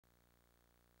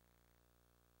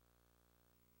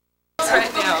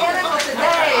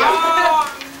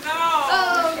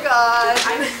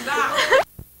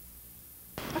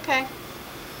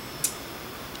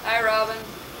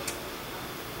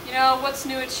what's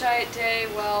new at Chiat Day?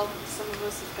 Well, some of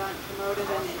us have gotten promoted,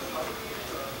 and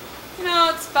you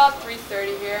know, it's about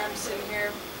 3:30 here. I'm sitting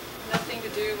here, nothing to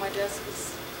do. My desk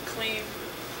is clean.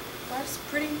 Life's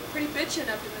pretty bitchin'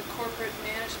 up in the corporate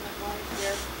management life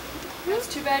here. It's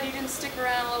too bad you didn't stick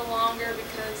around a little longer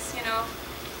because, you know,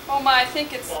 oh my, I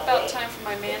think it's about time for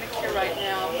my manicure right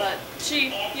now. But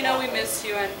gee, you know, we miss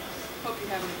you and hope you're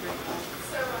having a great time.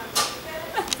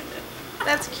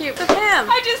 That's cute. But Pam!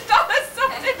 I just thought of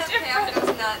something different. Pam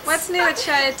goes nuts. What's new at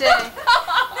Chiat Day?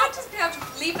 Not just Pam,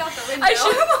 leap out the window. I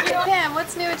should have. Pam,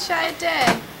 what's new at Chiat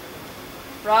Day?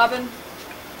 Robin,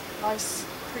 life's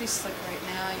pretty slick right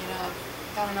now. You know,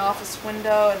 I've got an office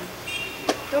window and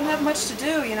don't have much to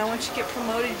do. You know, once you get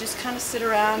promoted, you just kind of sit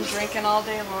around drinking all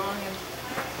day long. And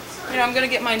you know, I'm gonna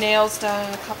get my nails done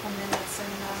in a couple minutes, and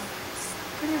it's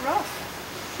pretty rough.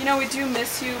 You know, we do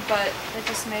miss you, but they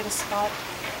just made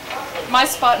my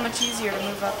spot much easier to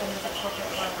move up into the corporate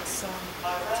world. So,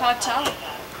 ta-ta.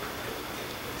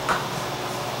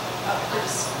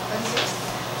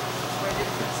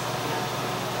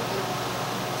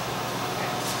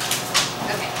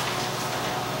 Okay.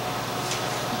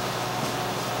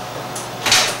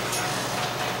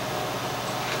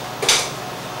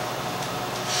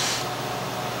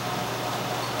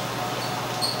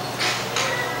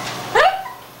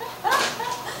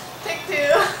 Take two.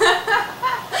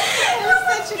 It was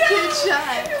such a cute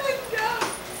shot.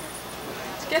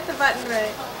 Get the button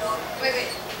right. Wait.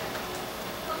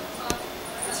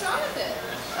 What's wrong with it?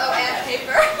 Oh, and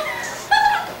paper.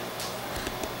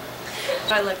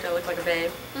 I look like a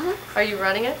babe. Are you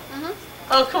running it? Mm-hmm.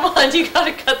 Oh, come on, you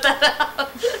gotta cut that out.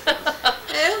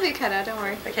 It'll be cut out, don't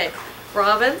worry. Okay,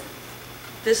 Robin,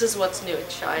 this is what's new at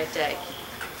Chiat Day.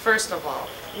 First of all,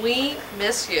 we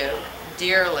miss you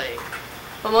dearly.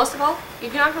 But most of all,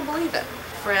 you're not gonna believe it.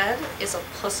 Fred is a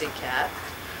pussycat.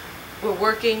 We're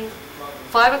working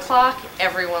 5 o'clock,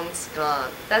 everyone's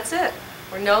gone. That's it.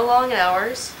 We're no long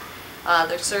hours.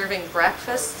 They're serving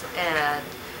breakfast and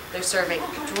they're serving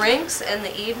drinks in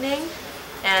the evening,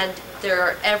 and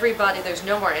there's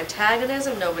no more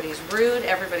antagonism, nobody's rude,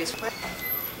 everybody's friendly.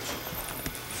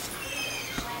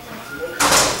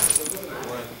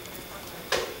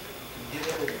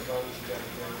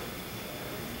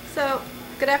 So,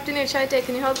 good afternoon, Chiat Day.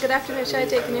 Can you hold? Good afternoon, Chiat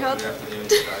Day. Can you hold? Good afternoon, Chiat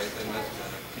Day.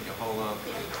 Can you hold on,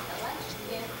 please?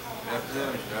 Good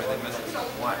afternoon, Chiat Day. Message.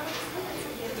 What?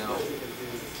 No.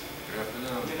 Good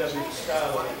afternoon. Good afternoon, Chiat Day.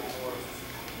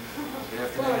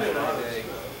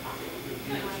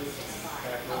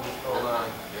 Hold on.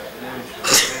 Good afternoon,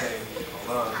 Chiat Day.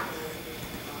 Hold on.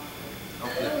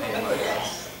 Don't be a pain in my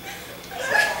ass.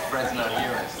 Fred's not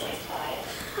here, I said.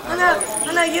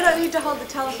 Oh no, you don't need to hold the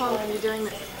telephone when you're doing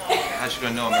this. How's she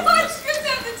gonna know I'm gonna miss?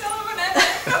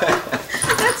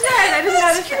 That's right, I didn't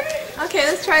notice that. Okay,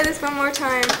 let's try this one more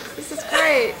time. This is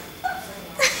great.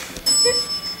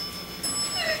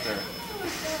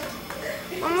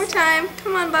 One more time.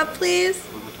 Come on, Bob, please.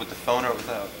 With the phone or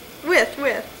without? With.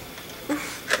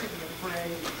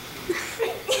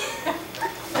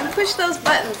 And push those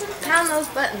buttons. Pound those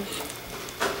buttons.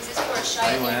 Is this for a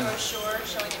Chiat Day brochure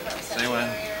showing the current Say when.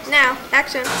 Now,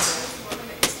 action.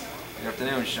 Good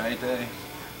afternoon, Chiat Day.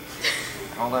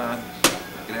 Hold on.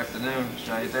 Good afternoon,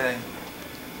 Chiat Day.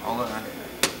 Hold on.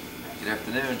 Good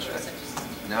afternoon, Chiat.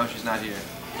 No, she's not here.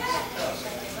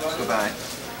 Goodbye.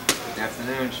 Good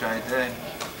afternoon, Chiat Day.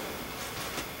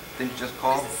 Didn't you just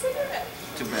call?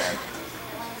 Too bad.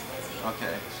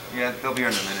 Okay. Yeah, they'll be here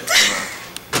in a minute. Come on.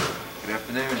 Good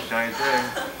afternoon, Chiat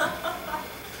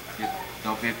Day.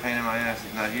 Don't be a pain in my ass.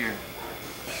 He's not here.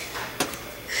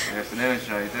 Good afternoon,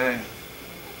 Chiat Day.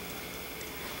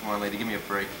 Come on, lady, give me a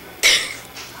break.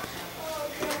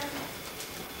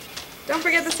 Don't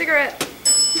forget the cigarette.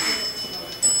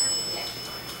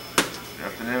 Good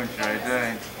afternoon, Chiat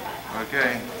Day.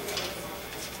 Okay.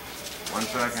 1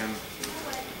 second.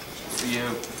 See you.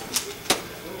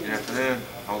 Good afternoon.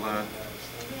 Hold on.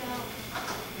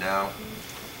 No.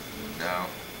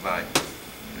 Bye.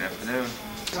 Good afternoon.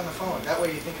 It's on the phone. That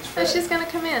way you think it's Oh, Fred. she's gonna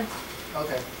come in.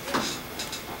 Okay.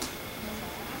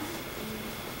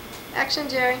 Action,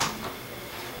 Jerry. You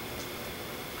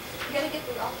gotta get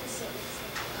the office.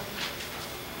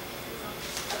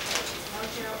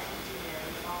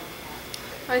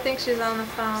 I think she's on the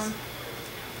phone.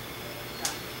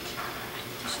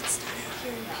 You should start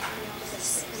hearing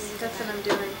this. That's what I'm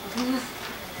doing.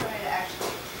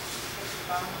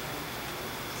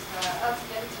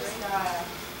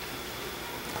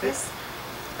 This?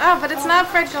 Oh, but it's not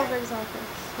Fred Goldberg's office.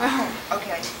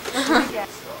 Okay.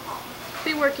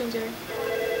 Be working, Jerry.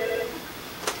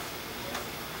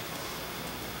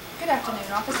 Good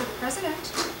afternoon, Office of the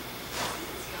President.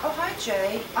 Oh, hi,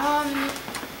 Jay.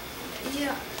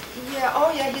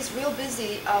 Oh, yeah, he's real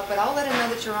busy, but I'll let him know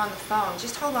that you're on the phone.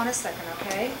 Just hold on a second,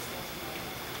 okay?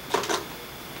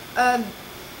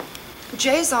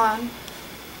 Jay's on.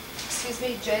 Excuse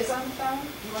me, Jay's on the phone?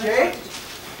 Jay?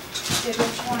 Don't you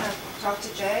want to talk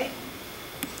to Jay?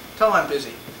 Tell him I'm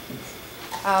busy.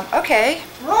 Okay.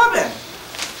 Robin!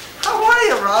 How are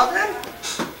you, Robin?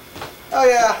 Oh,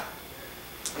 yeah.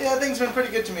 Yeah, things have been pretty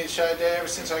good to me, Chiat Day, ever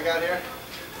since I got here.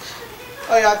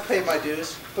 Oh, yeah, I've paid my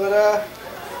dues. But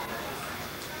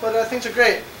things are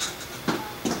great.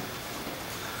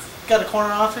 Got a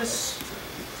corner office.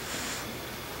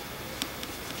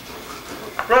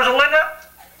 Rosalinda?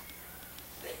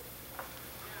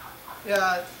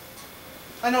 Yeah,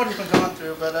 I know what he's been going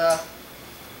through, but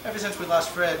ever since we lost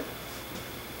Fred,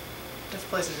 this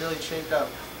place has really shaped up.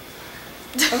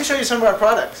 Let me show you some of our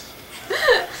products.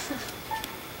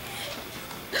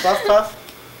 Puff Puff.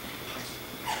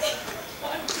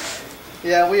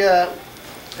 Yeah, we,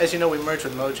 as you know, we merged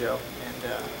with Mojo,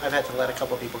 and I've had to let a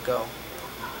couple people go.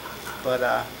 But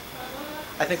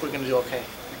I think we're going to do okay.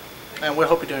 And we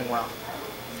hope you're doing well.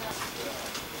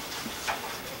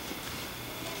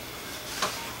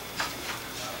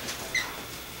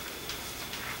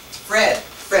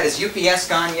 Fred, is UPS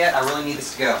gone yet? I really need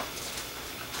this to go.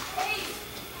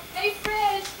 Hey,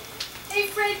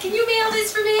 Fred, can you mail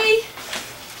this for me?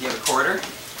 Do you have a quarter?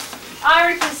 I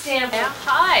already put a stamp out.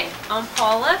 Hi, I'm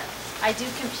Paula. I do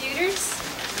computers,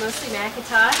 mostly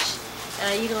Macintosh,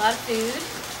 and I eat a lot of food.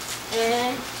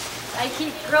 And I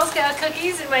keep Girl Scout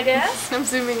cookies in my desk. I'm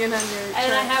zooming in on your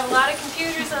And I have a lot of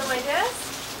computers on my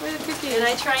desk. Where are the cookies? And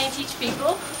I try and teach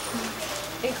people,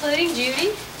 including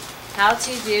Judy, how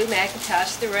to do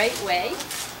Macintosh the right way.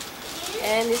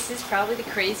 And this is probably the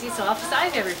craziest office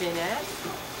I've ever been at.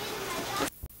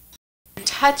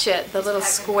 Touch it, the little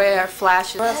square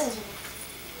flashes.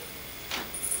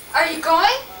 Are you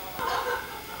going?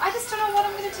 I just don't know what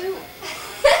I'm going to do.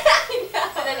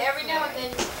 And then every now and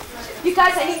then... You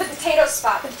guys, I need the potato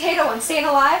spot. The potato one, staying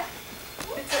alive.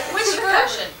 Which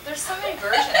version? There's so many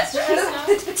versions.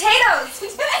 The potatoes!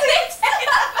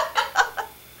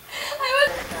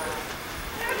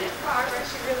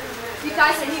 You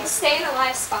guys, I need the staying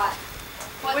alive spot.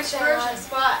 Which version?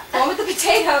 Spot. The one with the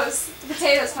potatoes. The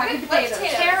potatoes, talking potatoes.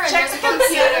 Karen, Check there's the about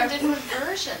 7 computer. different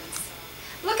versions.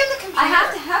 Look at the computer. I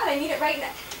have to have it. I need it right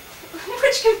now.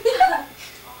 Which computer?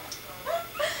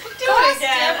 Go ask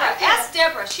Deborah. Ask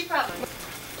Deborah. She probably...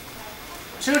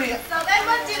 Judy, So then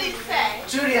what did he say?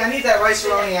 Judy, I need that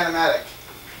rice-a-roni animatic.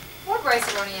 What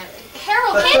rice-a-roni?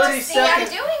 Harold, The can't 30 you see I'm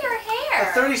second- doing her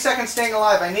hair? A 30-second staying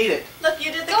alive. I need it. Look,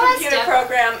 you did the Go ask computer Deborah.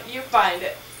 program, you find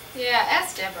it. Yeah,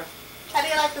 ask Deborah. How do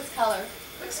you like this color?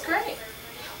 Looks great.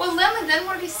 Well, Lemon, then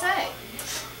what did he say?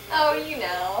 Oh, you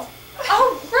know.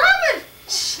 Oh, Robin!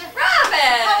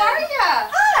 Robin! How are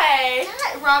ya? Hi!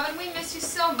 Hi, Robin, we miss you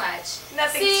so much.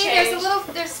 Nothing's See, changed.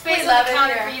 there's space We on love the it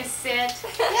counter here. for you to sit.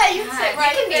 Yeah, you God, sit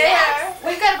right can be there. next.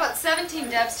 We've got about 17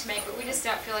 dubs to make, but we just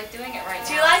don't feel like doing it right now.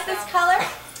 Do you like this color?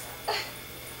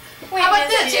 How about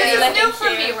this? you. This is Looking new for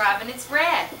cute. me, Robin. It's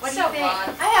red. What do So you think?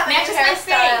 fun. I have a Matches new my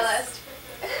face. hairstylist.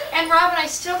 And Robin, I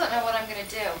still don't know what I'm going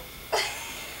to do.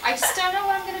 I just don't know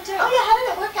what I'm going to do. Oh yeah, how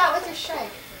did it work out with your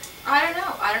shrink? I don't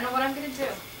know. I don't know what I'm going to do.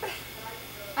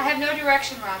 I have no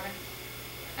direction, Robin.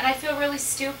 And I feel really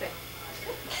stupid.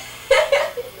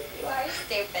 You are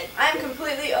stupid. I'm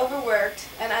completely overworked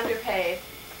and underpaid.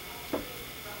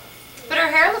 But her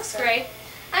hair looks great.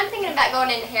 I'm thinking about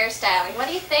going into hairstyling. What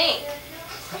do you think?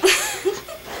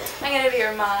 I'm gonna be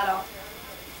your model.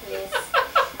 Yes.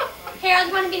 Harold,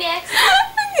 you want to be next?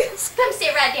 Come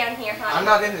sit right down here, honey. I'm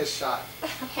not in this shot.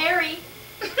 Harry.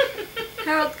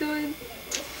 Harold, go in.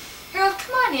 Harold,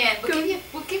 come on in.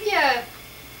 We'll give you a...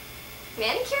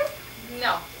 Manicure?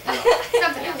 No.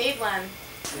 Something You else. need one.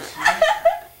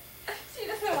 She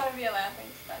doesn't want to be a laughing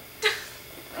stock.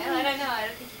 Well, I don't know. I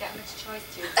don't think you got much choice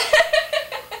to.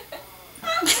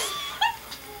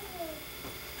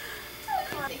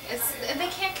 They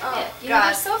can't commit. Oh, you know,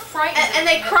 they're God. so frightened. And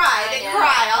they cry. They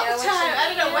cry all Yeah, the which time. is- I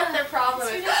don't know what yeah. their problem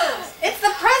It's is. ridiculous. It's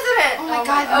the president. Oh my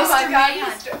God, Oh my Mr. God,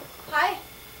 Man. Mr. Hi.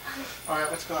 All right,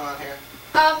 what's going on here?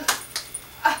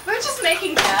 We're just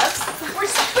making dubs. We're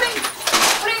just putting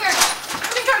our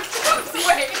clothes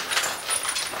away.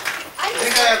 You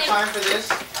think I have time for this?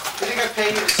 You think I pay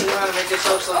you to sit around and make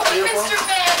yourself look Oh, beautiful? Mr.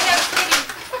 Man, have pity.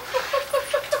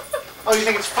 Oh, you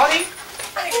think it's funny?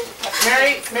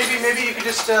 Mary, maybe you could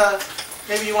just,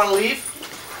 maybe you want to leave?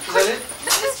 Is that it?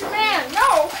 Mr. Man,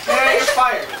 no. Mary, you're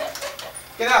fired.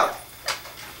 Get out.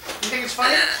 You think it's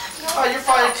funny? Oh, you're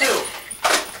fired too.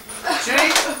 Judy,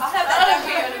 I'll have that done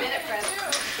for you in a minute, Fred.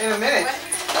 in a minute.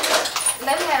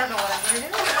 Lenny, I don't know what I'm going to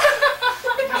do.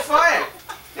 You're fired.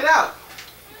 Get out.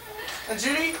 And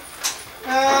Judy,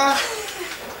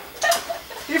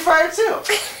 you're fired too.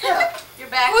 Yeah. You're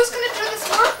back. Who's going to do this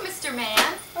work, Mr.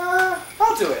 Man?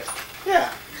 I'll do it.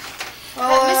 Yeah.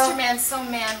 Mr. Man's so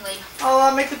manly.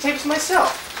 I'll make the tapes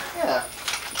myself. Yeah.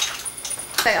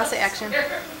 Okay, I'll say action.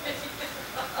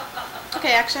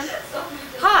 Okay, action.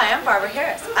 Hi, I'm Barbara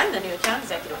Harris. I'm the new account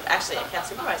executive, actually account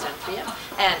supervisor in 3M.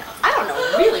 And I don't know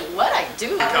really what I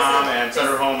do. Come and send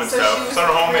her home and stuff. Send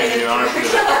her home and you don't have to do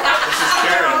that. This is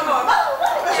Karen.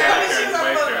 Say hi, Karen.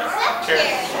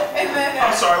 Wave, Karen.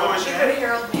 I'm sorry, what was your name?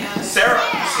 Sarah.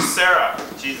 This is Sarah.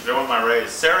 Jesus, they want my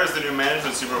raise. Sarah is the new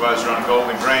management supervisor on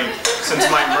Golden Grain since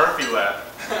Mike Murphy left.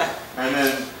 And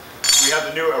then we have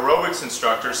the new aerobics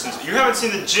instructor. Since you haven't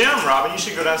seen the gym, Robin, you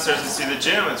should go downstairs and see the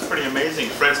gym. It's pretty amazing.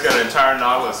 Fred's got an entire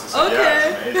Nautilus. It's, okay.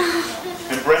 Yeah, it's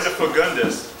amazing. And Brenda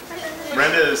Fagundis.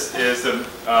 Brenda is the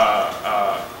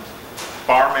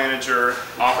bar manager,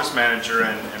 office manager,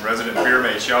 and resident beer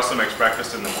maid. She also makes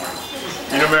breakfast in the morning.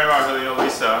 You know Mary Margaret, you know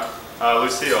Lisa,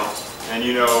 Lucille, and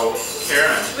you know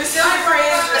Karen. Lucille, my friend.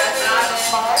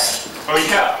 Oh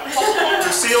yeah.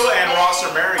 Lucille and Ross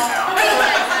are married now.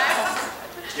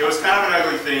 It was kind of an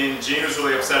ugly thing. Jean was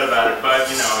really upset about it, but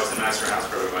you know, it's a nicer house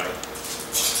for everybody.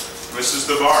 This is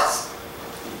the bar.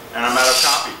 And I'm out of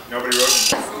copy. Nobody wrote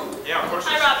me. Yeah, of course.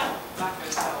 Hi, Robin.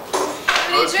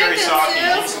 Oh, it's Gary Saki.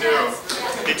 He's new.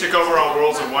 He took over on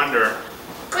Worlds of Wonder.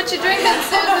 What you drinking,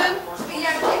 Susan?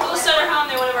 We'll send her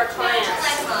home. They're one of our clients.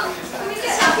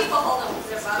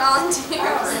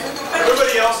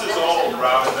 Everybody else is old,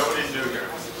 Robin. Nobody's new here.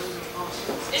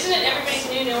 Isn't it everybody's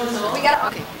new? No one's old?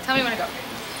 Okay, tell me when to go.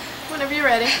 Whenever you're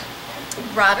ready.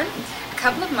 Robin, a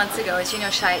couple of months ago, as you know,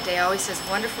 Chiat Day always does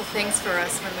wonderful things for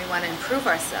us when we want to improve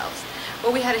ourselves.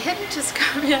 Well, we had a hypnotist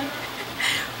come in.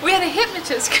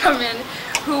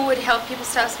 Who would help people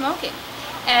stop smoking.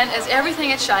 And as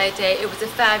everything at Chiat Day, it was a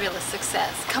fabulous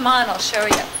success. Come on, I'll show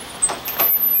you.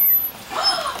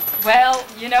 Well,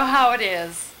 you know how it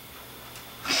is.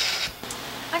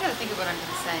 I gotta think of what I'm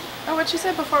gonna say. Oh, what you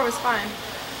said before was fine.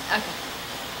 Okay.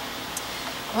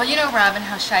 Well, you know, Robin,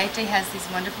 how Chiat Day has these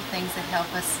wonderful things that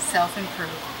help us self-improve.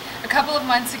 A couple of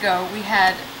months ago, we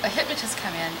had a hypnotist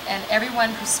come in, and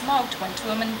everyone who smoked went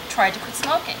to him and tried to quit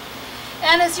smoking.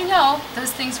 And as you know,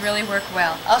 those things really work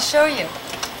well. I'll show you.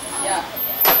 Yeah.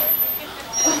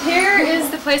 Here is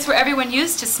the place where everyone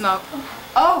used to smoke.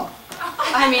 Oh,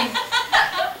 I mean,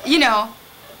 you know.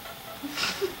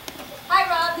 Hi,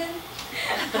 Robin.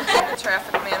 I'm the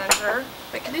traffic manager.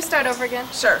 Wait, can you start over again?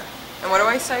 Sure. And what do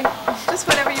I say? Just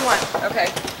whatever you want. Okay.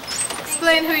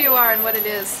 Explain who you are and what it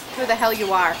is. Who the hell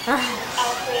you are.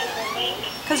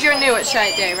 Because you're new at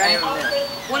Chiat Day, right? I am new.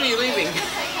 When are you leaving?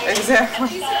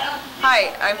 Exactly.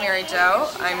 Hi, I'm Mary Jo.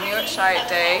 I'm new at Chiat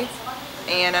Day,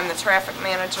 and I'm the traffic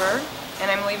manager, and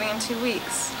I'm leaving in 2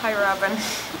 weeks. Hi, Robin.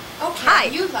 Okay, Hi.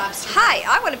 you lobster. Hi,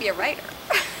 I want to be a writer.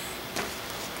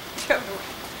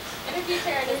 Interview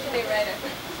Karen is to be a writer.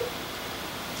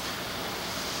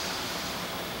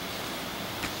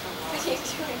 What are you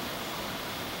doing?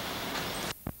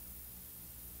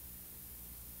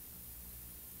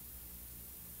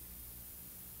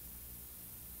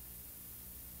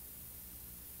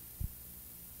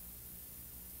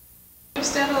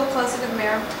 Stand a little closer to the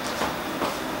mirror.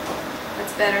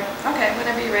 That's better. Okay,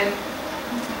 whenever you're ready.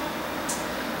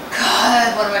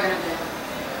 God, what am I gonna do?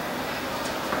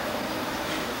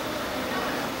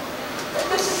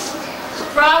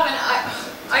 Robin,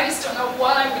 I just don't know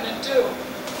what I'm gonna do.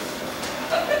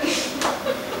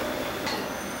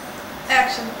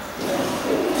 Action.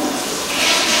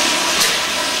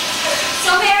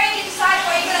 So, Mary, you decided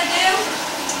what you're going to do?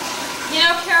 You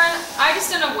know, Karen, I just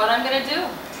don't know what I'm gonna do.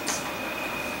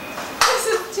 This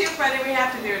is too funny. We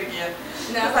have to do it again.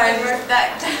 No,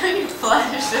 that time you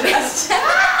flushed it.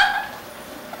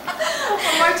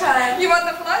 One more time. You want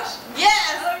the flush?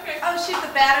 Yes! Okay. Oh shoot,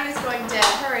 the battery's going dead.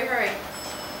 Hurry, hurry.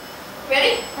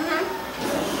 Ready? Mm-hmm.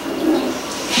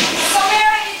 So,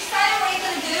 Mary, you decided what you're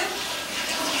going to do?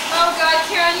 Oh God,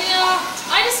 Karen, you know,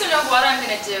 I just don't know what I'm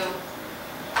gonna do.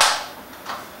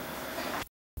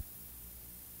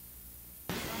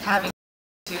 Having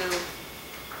to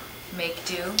make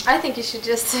do. I think you should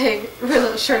just say we're a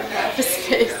little short in office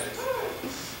space.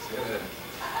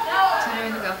 Tell me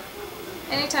when to go.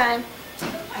 Anytime.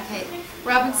 Okay,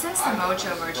 Robin, since the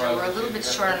Mojo merger, we're a little bit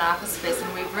short on office space,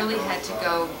 and we've really had to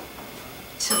go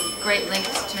to great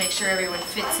lengths to make sure everyone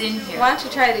fits in here. Why don't you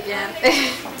try it again?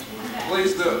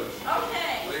 Please do.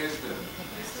 Okay. Please do.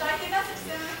 Should I get message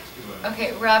soon?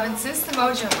 Okay, Robin, since the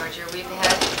Mojo merger, we've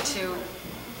had to...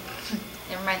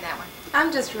 Never mind that one.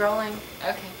 I'm just rolling.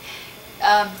 Okay.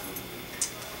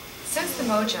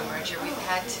 Mojo merger, we've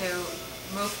had to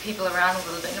move people around a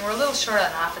little bit, and we're a little short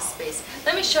on office space.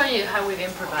 Let me show you how we've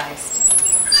improvised.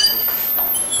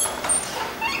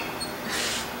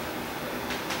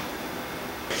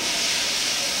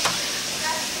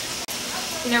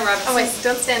 You know, Robert. Oh wait,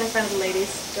 don't stand in front of the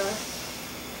ladies, Joy.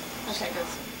 Okay, good.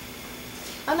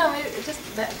 Oh no,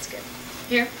 that's good.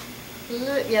 Here?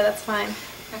 Yeah, that's fine.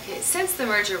 Okay, since the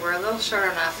merger, we're a little short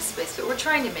on office space, but we're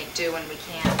trying to make do when we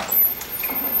can.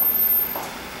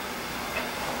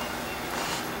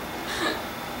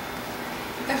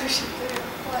 Never should get it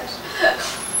flush.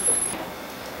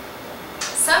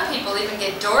 Some people even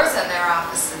get doors on their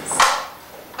offices.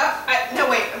 No,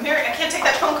 wait, Mary, I can't take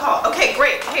that phone call. Okay,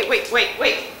 great. Hey, wait. Did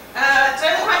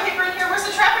I leave my paper in here? Where's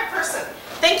the traffic person?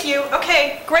 Thank you.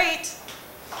 Okay, great.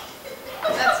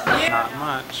 That's Not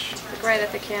much. Look right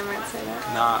at the camera and say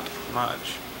that. Not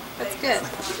much. That's good.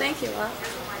 Thank you, Bob.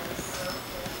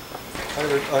 I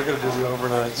gotta do the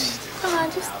overnights. Come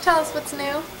on, just tell us what's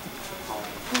new.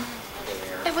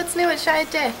 Hey, what's new at Chiat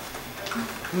Day?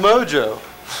 Mojo.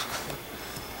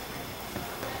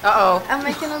 Uh-oh. I'm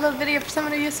making a little video for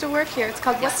someone who used to work here. It's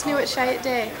called What's New at Chiat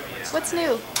Day. What's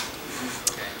new?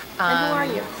 And who are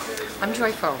you? I'm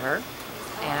Joy Fowler,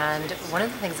 and one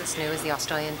of the things that's new is the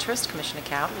Australian Tourist Commission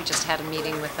account. We just had a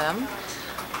meeting with them.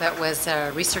 That was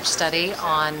a research study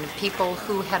on people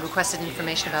who had requested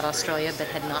information about Australia but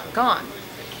had not gone.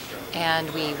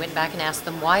 And we went back and asked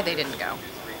them why they didn't go.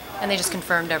 And they just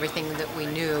confirmed everything that we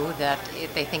knew, that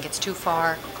they think it's too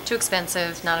far, too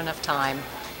expensive, not enough time.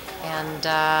 And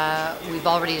we've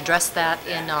already addressed that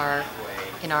in our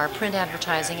print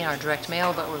advertising, in our direct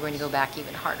mail, but we're going to go back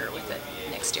even harder with it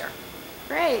next year.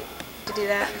 Great to do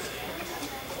that.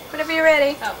 Whenever you're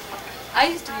ready. Oh, I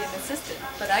used to be an assistant,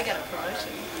 but I got a promotion.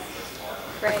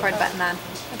 Great. Record button on.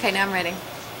 Okay, now I'm ready.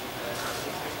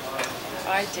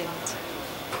 I didn't.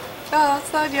 Oh,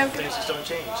 slow down. Things just don't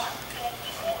change.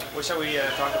 What shall we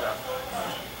talk about?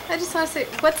 I just want to say,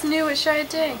 what's new at Chiat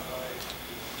Day?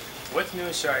 What's new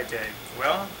at Chiat Day?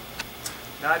 Well,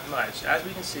 not much. As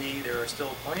we can see, there are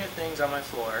still plenty of things on my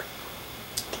floor.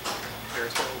 There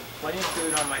is still plenty of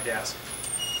food on my desk.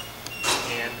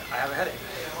 And I have a headache.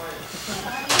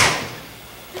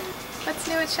 What's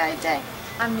new at Chiat Day?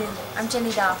 I'm new. I'm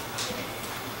Jenny Doll.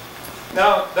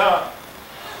 No.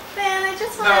 Ben, I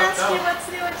just want to ask you what's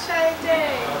new at Chiat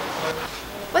Day.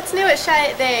 What's new at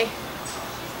Chiat Day?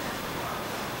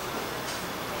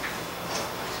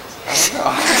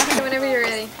 Whenever you're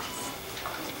ready.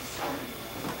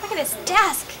 Look at this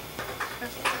desk.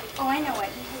 Oh, I know what.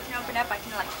 You can open up. I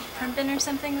can like print bin or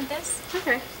something with this.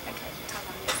 Okay. Okay. Talk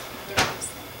on this. Get on this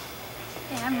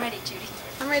thing. Okay, I'm ready, Judy.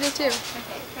 I'm ready too.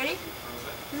 Okay, ready?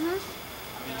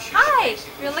 Hi!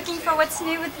 You're looking for what's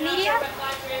new with media?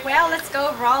 Well, let's go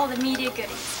over all the media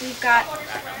goodies. We've got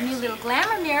a new little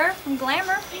glamour mirror from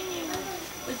Glamour.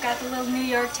 We've got the little New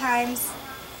York Times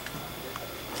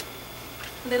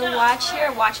little watch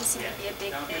here. Watches seem to be a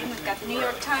big thing. We've got the New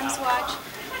York Times watch.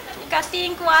 We've got the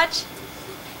ink watch.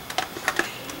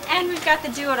 And we've got the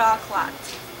do-it-all clock.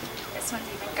 This one's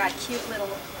even got cute little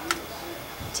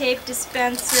tape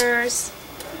dispensers.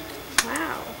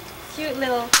 Wow. Cute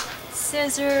little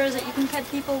scissors that you can cut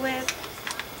people with.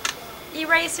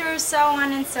 Erasers, so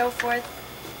on and so forth.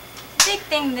 Big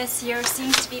thing this year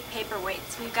seems to be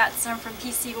paperweights. We've got some from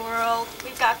PC World.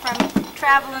 We've got from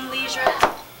Travel and Leisure.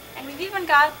 And we've even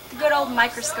got the good old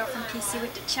microscope from PC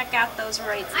Week to check out those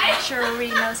rates and make sure we're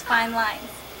reading those fine lines.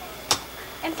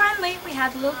 And finally, we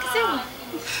have the little kazoo.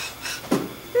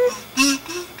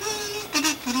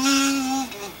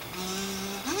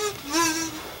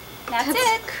 That's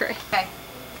it. Great. Okay.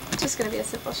 It's just going to be a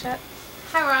simple shot.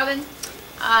 Hi, Robin.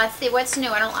 Let's see, what's new?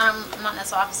 I'm not in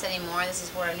this office anymore. This is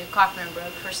where a new Kaufman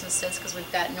Road person sits because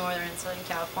we've got Northern and Southern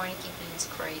California keeping this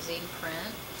crazy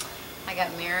print. I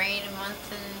got married a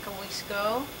couple weeks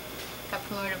ago. Got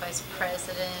promoted to vice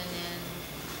president in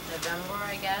November,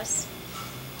 I guess.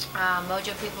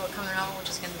 Mojo people are coming over, which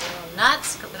is going to be a little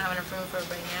nuts because we don't have enough room for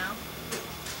everybody now.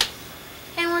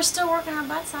 And we're still working our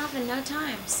butts off in no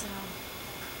time, so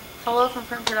hello from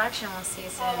print production. We'll see you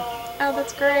soon. Oh,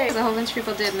 that's great. A whole bunch of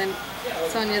people did, and then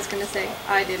Sonia's going to say,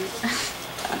 I didn't.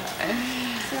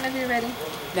 So whenever you're ready.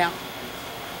 Now,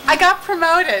 I got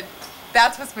promoted.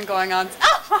 That's what's been going on.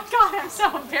 Oh my God, I'm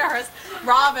so embarrassed.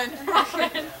 Robin.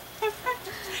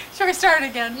 Should we start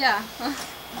again? Yeah.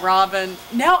 Robin.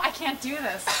 No, I can't do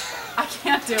this. I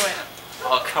can't do it.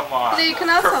 Oh, come on. So you can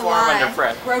also Perform lie. under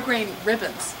pressure. Grosgrain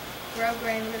ribbons.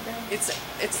 Grosgrain ribbon.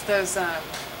 It's those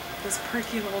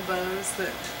pretty little bows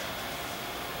that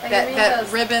Oh, you That mean that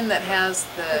those- ribbon that has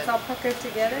It's the all puckered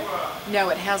together? no,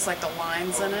 it has like the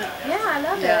lines in it. Yeah, I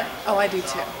love Yeah. it. Oh, I do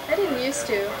too. I didn't used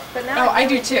to, but now Oh, I I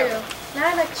do really too. Now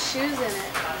I like shoes in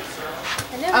it.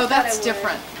 I never Oh, thought I that's would.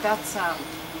 different. That's something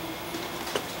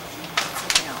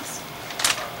else.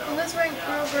 Well, who's wearing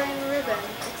Girl Brand ribbon?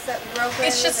 Except Girl Brand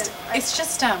It's just ribbon. it's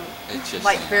just It's just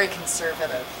like very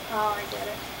conservative. Oh, I get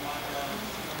it.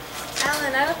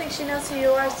 Alan, I don't think she knows who you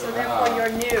are, so therefore you're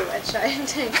new at Chiat.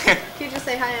 Can you just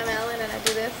say, hi, I'm Alan, and I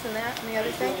do this and that and the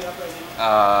other thing?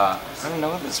 I don't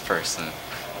know this person.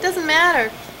 It doesn't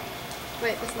matter.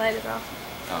 Wait, this light is off.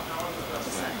 Oh.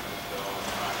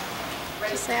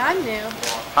 Just say, I'm new.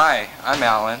 Hi, I'm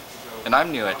Alan, and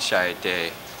I'm new at Chiat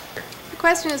Day. The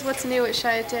question is, what's new at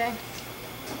Chiat Day?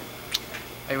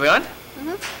 Are we on?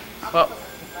 Mm-hmm. Well,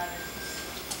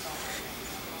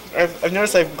 I've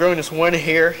noticed I've grown this one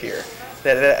hair here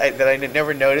that I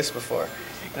never noticed before.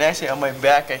 And actually on my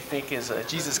back I think is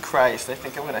Jesus Christ. I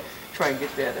think I'm going to try and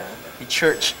get that in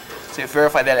church to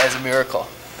verify that as a miracle.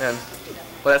 And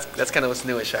well, that's kind of what's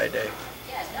new at Chiat Day.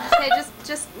 Okay,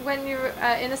 just when you're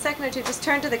in a second or two, just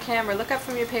turn to the camera. Look up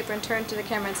from your paper and turn to the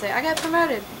camera and say, I got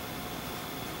promoted.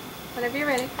 Whenever you're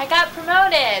ready. I got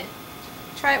promoted.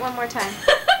 Try it one more time.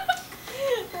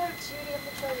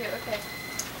 Okay.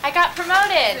 I got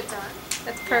promoted.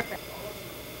 That's perfect.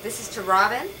 This is to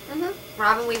Robin.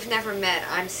 Robin, we've never met.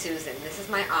 I'm Susan. This is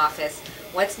my office.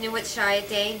 What's new at Chiat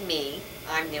Day? Me.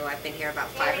 I'm new. I've been here about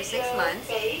 5 or 6 months.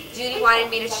 Judy wanted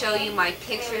me to show you my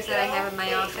pictures that I have in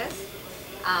my office.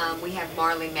 We have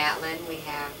Marley Matlin, we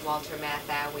have Walter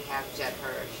Matthau, we have Judd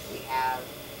Hirsch, we have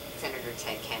Senator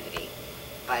Ted Kennedy.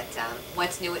 But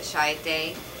what's new at Chiat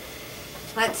Day?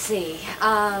 Let's see.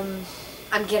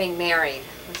 I'm getting married,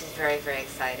 which is very, very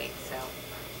exciting. So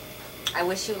I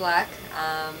wish you luck.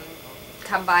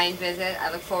 Come by and visit.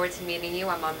 I look forward to meeting you.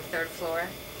 I'm on the 3rd floor.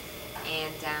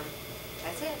 And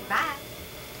that's it. Bye.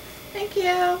 Thank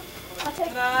you.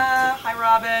 Hi,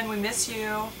 Robin. We miss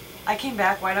you. I came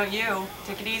back. Why don't you?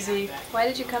 Take it easy. Why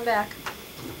did you come back?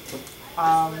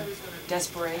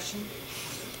 Desperation.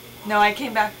 No, I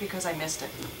came back because I missed it.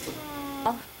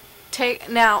 Take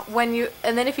now when you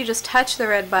and then if you just touch the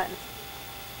red button.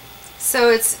 So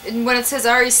it's when it says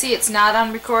REC, it's not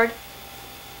on record?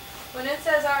 When it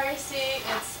says REC,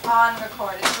 it's on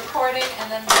record. It's recording,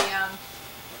 and then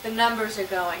the numbers are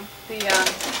going. The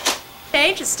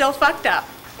page is still fucked up.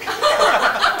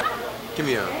 Give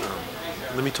me a.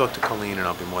 Let me talk to Colleen, and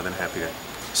I'll be more than happy to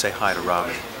say hi to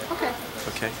Robin. Okay.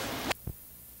 Okay.